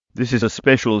This is a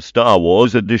special Star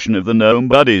Wars edition of the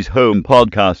Nobody's Home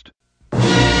podcast.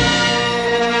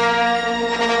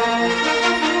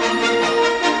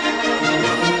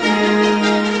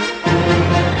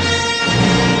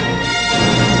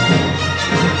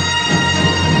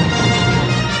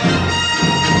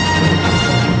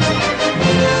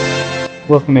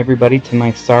 Welcome everybody to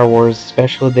my Star Wars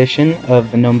special edition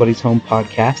of the Nobody's Home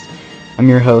podcast. I'm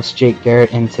your host, Jake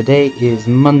Garrett, and today is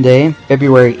Monday,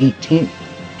 February 18th,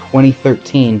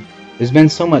 2013. There's been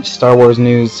so much Star Wars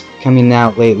news coming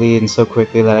out lately and so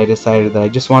quickly that I decided that I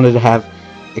just wanted to have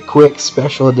a quick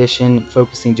special edition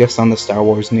focusing just on the Star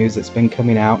Wars news that's been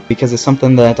coming out because it's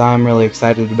something that I'm really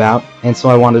excited about, and so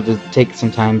I wanted to take some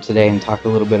time today and talk a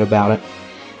little bit about it.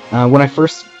 When I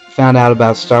first found out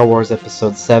about Star Wars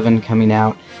Episode 7 coming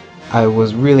out, I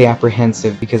was really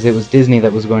apprehensive because it was Disney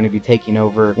that was going to be taking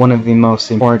over one of the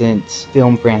most important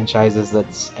film franchises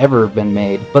that's ever been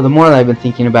made. But the more that I've been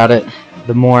thinking about it,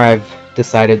 the more I've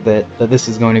decided that this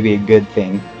is going to be a good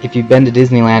thing. If you've been to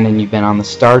Disneyland and you've been on the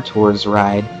Star Tours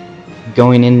ride,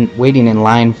 waiting in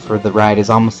line for the ride is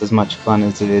almost as much fun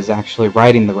as it is actually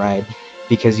riding the ride,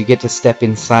 because you get to step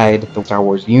inside the Star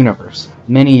Wars universe.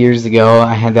 Many years ago,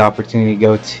 I had the opportunity to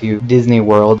go to Disney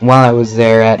World. While I was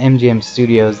there at MGM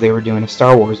Studios, they were doing a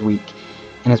Star Wars week.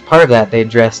 And as part of that, they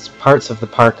dressed parts of the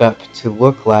park up to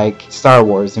look like Star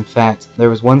Wars. In fact, there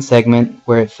was one segment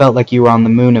where it felt like you were on the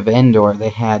moon of Endor. They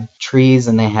had trees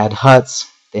and they had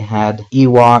huts. They had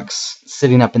Ewoks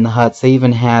sitting up in the huts. They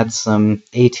even had some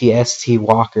AT-ST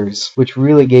walkers, which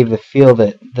really gave the feel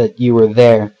that you were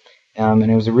there.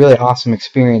 And it was a really awesome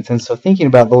experience. And so thinking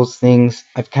about those things,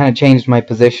 I've kind of changed my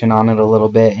position on it a little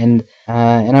bit. And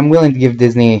I'm willing to give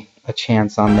Disney a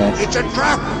chance on this. It's a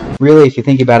trap! Really, if you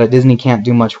think about it, Disney can't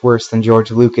do much worse than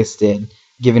George Lucas did,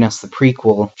 giving us the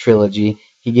prequel trilogy.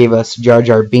 He gave us Jar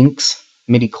Jar Binks,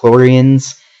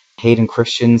 midi-chlorians, Hayden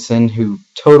Christensen, who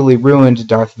totally ruined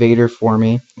Darth Vader for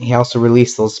me. He also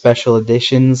released those special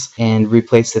editions and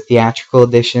replaced the theatrical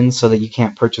editions so that you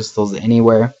can't purchase those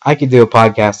anywhere. I could do a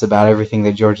podcast about everything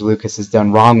that George Lucas has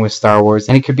done wrong with Star Wars,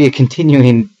 and it could be a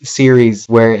continuing series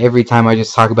where every time I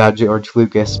just talk about George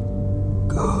Lucas.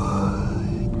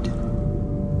 Good.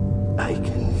 I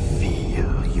can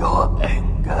feel your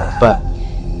anger. But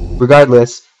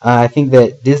regardless, I think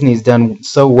that Disney's done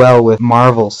so well with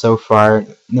Marvel so far.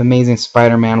 The Amazing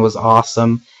Spider-Man was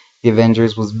awesome. The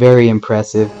Avengers was very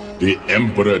impressive. The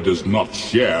Emperor does not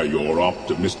share your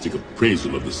optimistic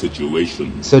appraisal of the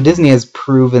situation. So Disney has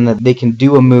proven that they can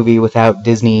do a movie without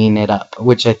Disneying it up,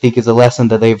 which I think is a lesson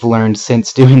that they've learned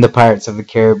since doing the Pirates of the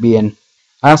Caribbean.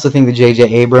 I also think that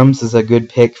J.J. Abrams is a good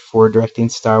pick for directing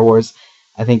Star Wars.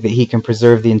 I think that he can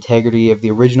preserve the integrity of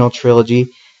the original trilogy,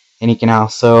 and he can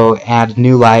also add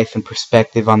new life and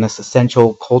perspective on this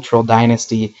essential cultural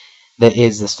dynasty that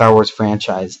is the Star Wars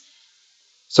franchise.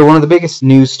 So one of the biggest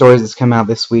news stories that's come out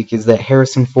this week is that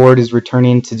Harrison Ford is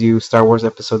returning to do Star Wars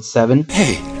Episode 7.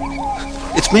 Hey,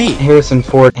 it's me. Harrison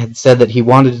Ford had said that he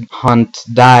wanted Han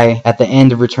to die at the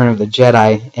end of Return of the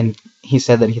Jedi, and he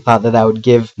said that he thought that would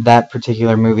give that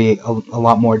particular movie a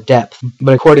lot more depth.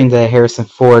 But according to Harrison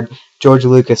Ford, George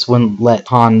Lucas wouldn't let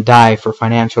Han die for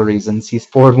financial reasons.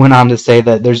 Ford went on to say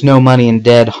that there's no money in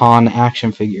dead Han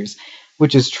action figures,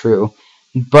 which is true.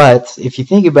 But if you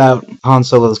think about Han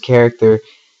Solo's character,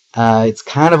 it's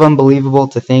kind of unbelievable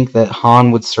to think that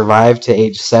Han would survive to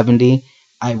age 70.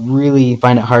 I really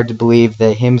find it hard to believe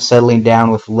that him settling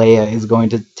down with Leia is going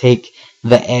to take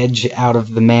the edge out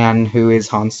of the man who is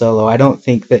Han Solo. I don't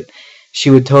think that she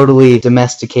would totally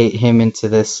domesticate him into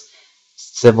this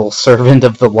civil servant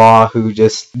of the law who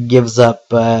just gives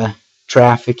up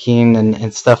trafficking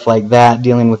and stuff like that,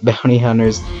 dealing with bounty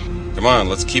hunters. Come on,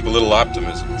 let's keep a little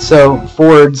optimism. So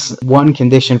Ford's one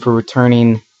condition for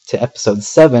returning to Episode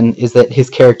 7 is that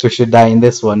his character should die in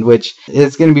this one, which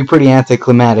is going to be pretty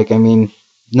anticlimactic. I mean,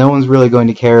 no one's really going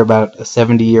to care about a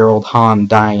 70-year-old Han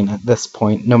dying at this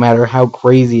point, no matter how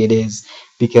crazy it is,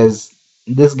 because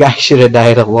this guy should have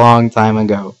died a long time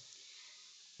ago.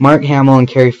 Mark Hamill and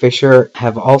Carrie Fisher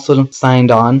have also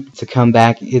signed on to come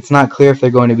back. It's not clear if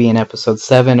they're going to be in Episode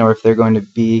 7 or if they're going to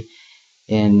be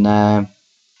in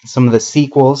some of the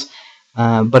sequels,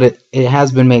 but it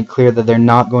has been made clear that they're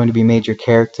not going to be major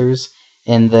characters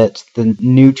and that the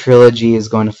new trilogy is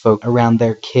going to focus around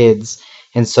their kids,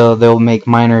 and so they'll make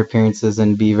minor appearances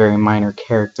and be very minor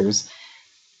characters.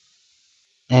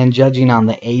 And judging on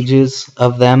the ages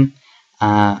of them,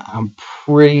 I'm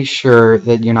pretty sure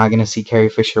that you're not going to see Carrie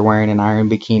Fisher wearing an iron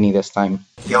bikini this time.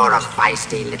 You're a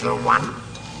feisty little one,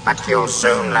 but you'll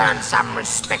soon learn some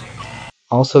respect.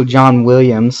 Also, John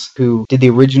Williams, who did the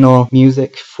original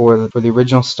music for the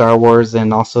original Star Wars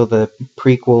and also the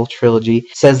prequel trilogy,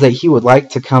 says that he would like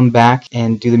to come back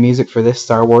and do the music for this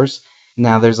Star Wars.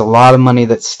 Now, there's a lot of money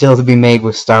that's still to be made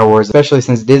with Star Wars, especially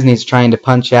since Disney's trying to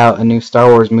punch out a new Star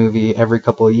Wars movie every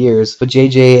couple of years. But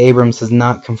J.J. Abrams has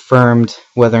not confirmed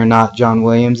whether or not John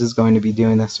Williams is going to be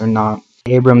doing this or not.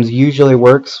 Abrams usually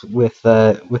works with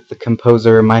the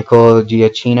composer Michael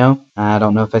Giacchino. I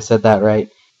don't know if I said that right.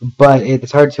 But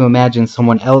it's hard to imagine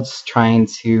someone else trying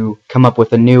to come up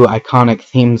with a new iconic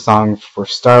theme song for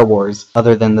Star Wars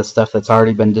other than the stuff that's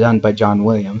already been done by John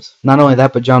Williams. Not only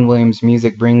that, but John Williams'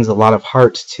 music brings a lot of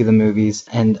heart to the movies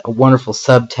and a wonderful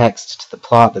subtext to the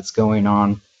plot that's going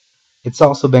on. It's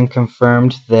also been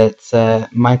confirmed that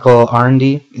Michael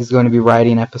Arndy is going to be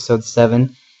writing Episode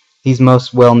 7. He's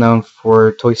most well known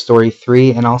for Toy Story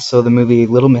 3 and also the movie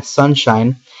Little Miss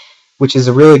Sunshine, which is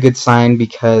a really good sign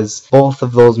because both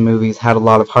of those movies had a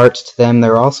lot of heart to them.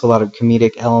 There were also a lot of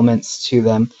comedic elements to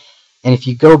them. And if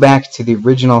you go back to the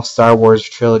original Star Wars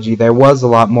trilogy, there was a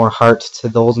lot more heart to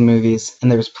those movies,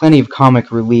 and there was plenty of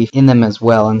comic relief in them as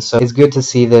well. And so it's good to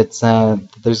see that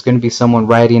there's going to be someone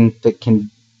writing that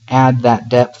can add that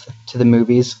depth to the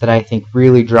movies that I think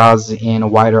really draws in a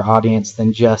wider audience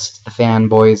than just the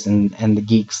fanboys and the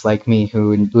geeks like me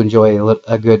who enjoy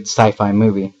a good sci-fi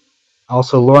movie.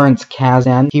 Also, Lawrence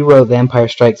Kasdan, he wrote The Empire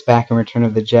Strikes Back and Return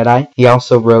of the Jedi. He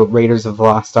also wrote Raiders of the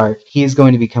Lost Ark. He is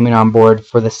going to be coming on board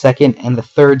for the second and the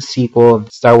third sequel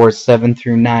of Star Wars 7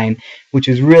 through 9, which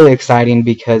is really exciting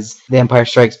because The Empire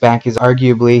Strikes Back is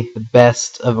arguably the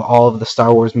best of all of the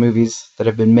Star Wars movies that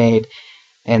have been made.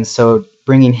 And so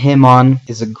bringing him on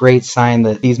is a great sign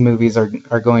that these movies are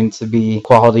going to be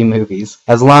quality movies,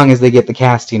 as long as they get the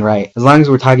casting right. As long as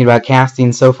we're talking about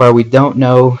casting, so far we don't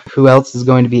know who else is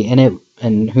going to be in it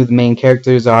and who the main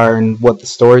characters are and what the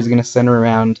story is going to center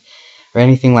around or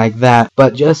anything like that.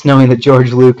 But just knowing that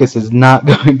George Lucas is not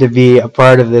going to be a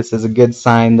part of this is a good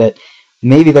sign that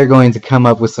maybe they're going to come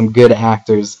up with some good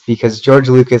actors, because George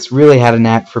Lucas really had a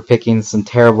knack for picking some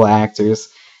terrible actors.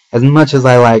 As much as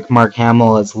I like Mark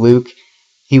Hamill as Luke,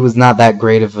 he was not that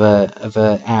great of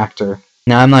a actor.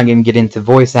 Now, I'm not going to get into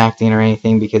voice acting or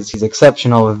anything because he's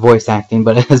exceptional with voice acting,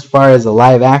 but as far as a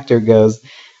live actor goes,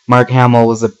 Mark Hamill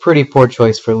was a pretty poor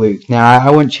choice for Luke. Now, I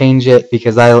wouldn't change it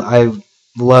because I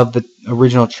love the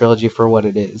original trilogy for what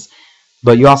it is.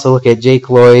 But you also look at Jake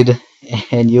Lloyd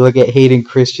and you look at Hayden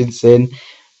Christensen.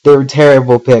 They were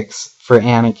terrible picks for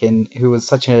Anakin, who was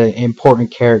such an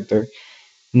important character.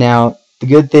 Now, the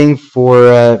good thing for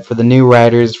the new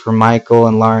writers, for Michael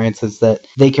and Lawrence, is that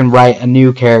they can write a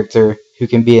new character who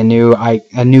can be a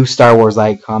new Star Wars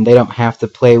icon. They don't have to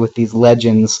play with these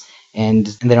legends, and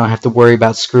they don't have to worry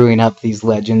about screwing up these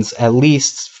legends, at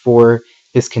least for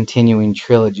this continuing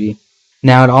trilogy.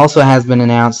 Now, it also has been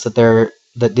announced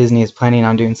that Disney is planning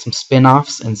on doing some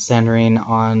spin-offs and centering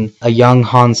on a young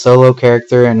Han Solo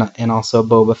character and also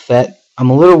Boba Fett. I'm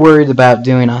a little worried about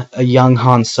doing a young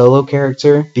Han Solo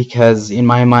character because, in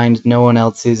my mind, no one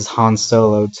else is Han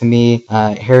Solo. To me,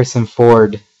 Harrison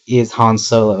Ford is Han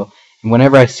Solo. And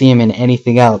whenever I see him in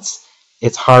anything else,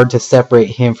 it's hard to separate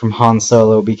him from Han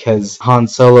Solo because Han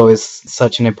Solo is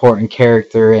such an important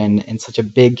character and such a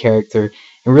big character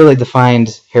and really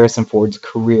defined Harrison Ford's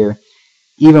career.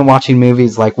 Even watching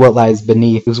movies like What Lies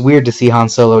Beneath, it was weird to see Han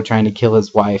Solo trying to kill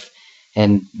his wife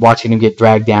and watching him get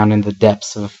dragged down in the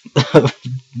depths of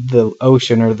the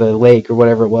ocean or the lake or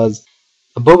whatever it was.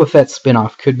 A Boba Fett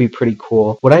spin-off could be pretty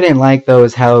cool. What I didn't like, though,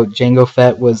 is how Jango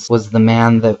Fett was the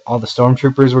man that all the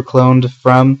stormtroopers were cloned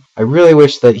from. I really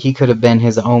wish that he could have been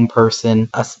his own person,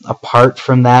 apart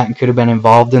from that, and could have been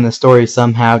involved in the story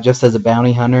somehow, just as a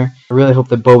bounty hunter. I really hope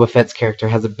that Boba Fett's character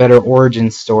has a better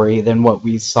origin story than what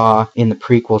we saw in the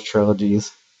prequel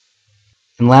trilogies.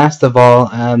 And last of all,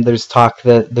 there's talk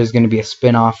that there's going to be a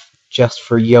spin-off just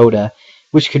for Yoda,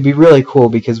 which could be really cool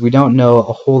because we don't know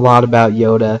a whole lot about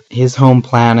Yoda, his home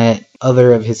planet,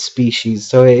 other of his species.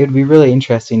 So it would be really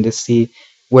interesting to see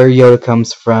where Yoda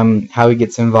comes from, how he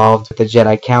gets involved with the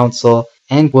Jedi Council,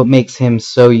 and what makes him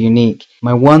so unique.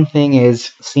 My one thing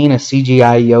is, seeing a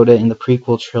CGI Yoda in the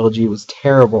prequel trilogy was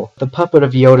terrible. The puppet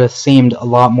of Yoda seemed a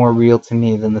lot more real to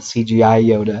me than the CGI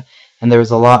Yoda. And there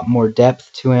was a lot more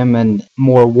depth to him and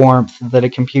more warmth that a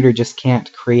computer just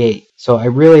can't create. So I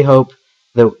really hope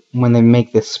that when they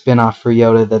make this spin-off for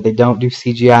Yoda that they don't do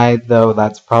CGI, though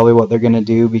that's probably what they're going to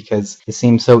do because it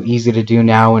seems so easy to do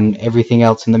now and everything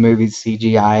else in the movie is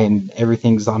CGI and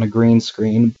everything's on a green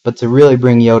screen. But to really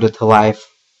bring Yoda to life,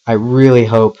 I really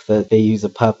hope that they use a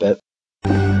puppet.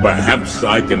 Perhaps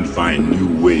I can find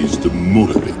new ways to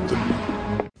motivate them.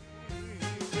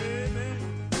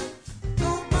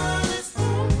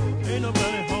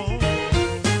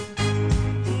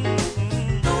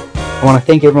 I want to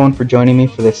thank everyone for joining me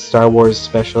for this Star Wars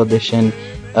special edition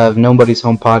of Nobody's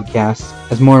Home podcast.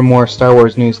 As more and more Star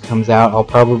Wars news comes out, I'll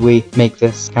probably make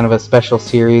this kind of a special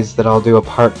series that I'll do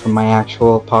apart from my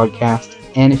actual podcast.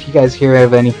 And if you guys hear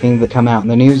of anything that come out in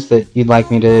the news that you'd like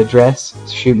me to address,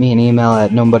 shoot me an email at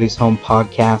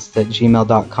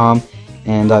nobodysHomePodcast@gmail.com,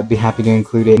 and I'd be happy to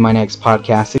include it in my next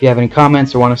podcast. If you have any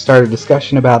comments or want to start a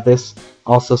discussion about this,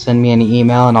 also send me an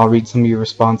email and I'll read some of your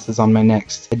responses on my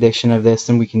next edition of this,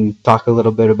 and we can talk a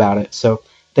little bit about it. So,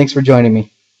 thanks for joining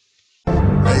me.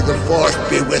 May the Force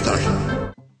be with us.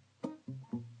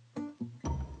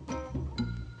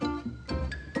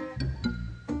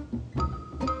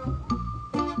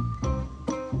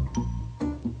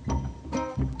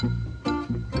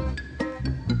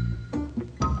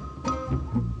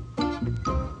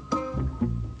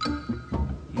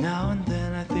 Now and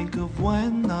then I think of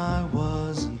when I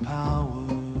was in power,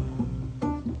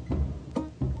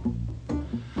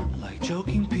 like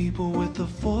choking people with the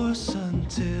Force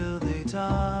until they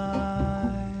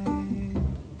died.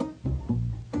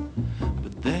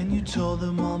 But then you told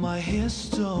them all my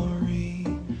history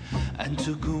and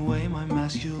took away my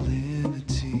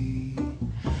masculinity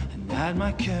and had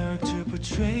my character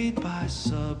portrayed by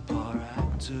subpar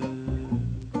actors.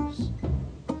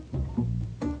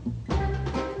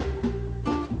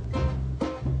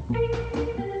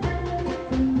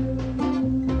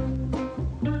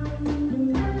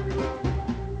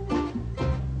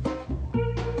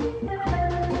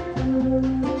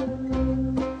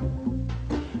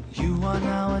 You are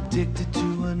now addicted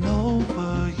to an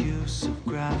overuse of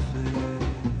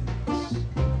graphics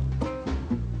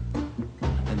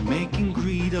and making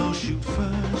Greedo shoot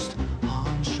first,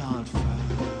 Han shot first.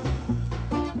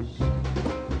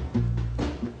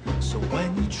 So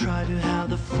when you try to have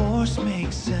the Force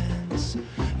make sense,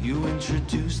 you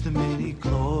introduce the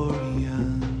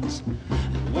midi-chlorians.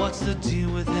 And what's the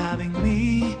deal with having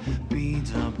me be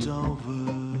dubbed over?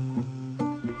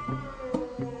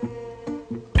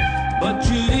 But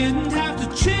you didn't have to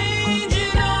change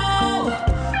it all.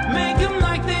 Make them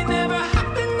like they never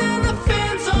happened and the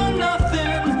fans are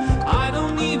nothing. I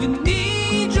don't even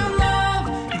need your love.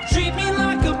 You treat me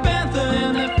like a panther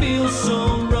and I feel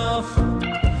so rough.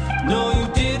 No, you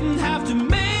didn't have to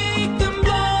make them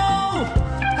blow.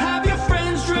 Have your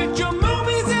friends direct your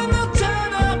movies and they'll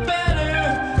turn out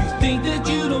better. You think that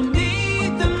you don't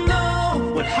need them, no.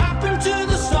 What happened to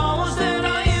the Star Wars that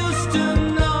I used to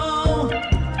know?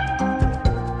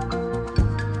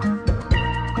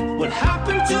 What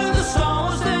happened to the Star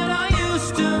Wars that I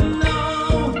used to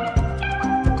know?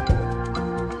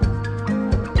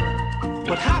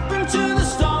 What happened to the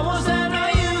Star Wars that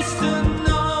I used to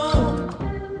know?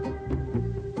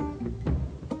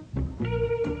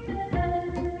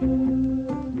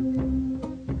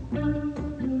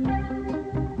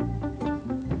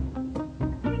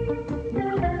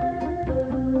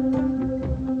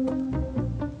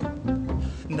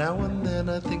 Now and then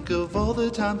I think of all the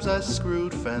times I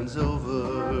screwed fans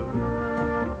over.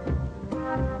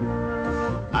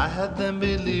 I had them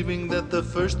believing that the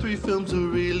first 3 films were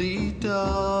really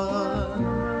done.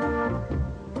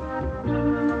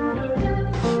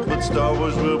 But Star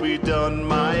Wars will be done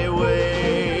my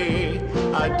way.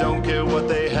 I don't care what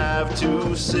they have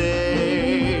to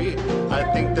say. I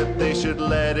think that they should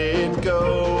let it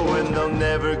go, and they'll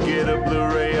never get a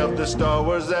Blu-ray of the Star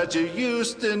Wars that you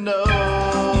used to know.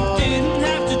 You didn't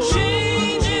have to change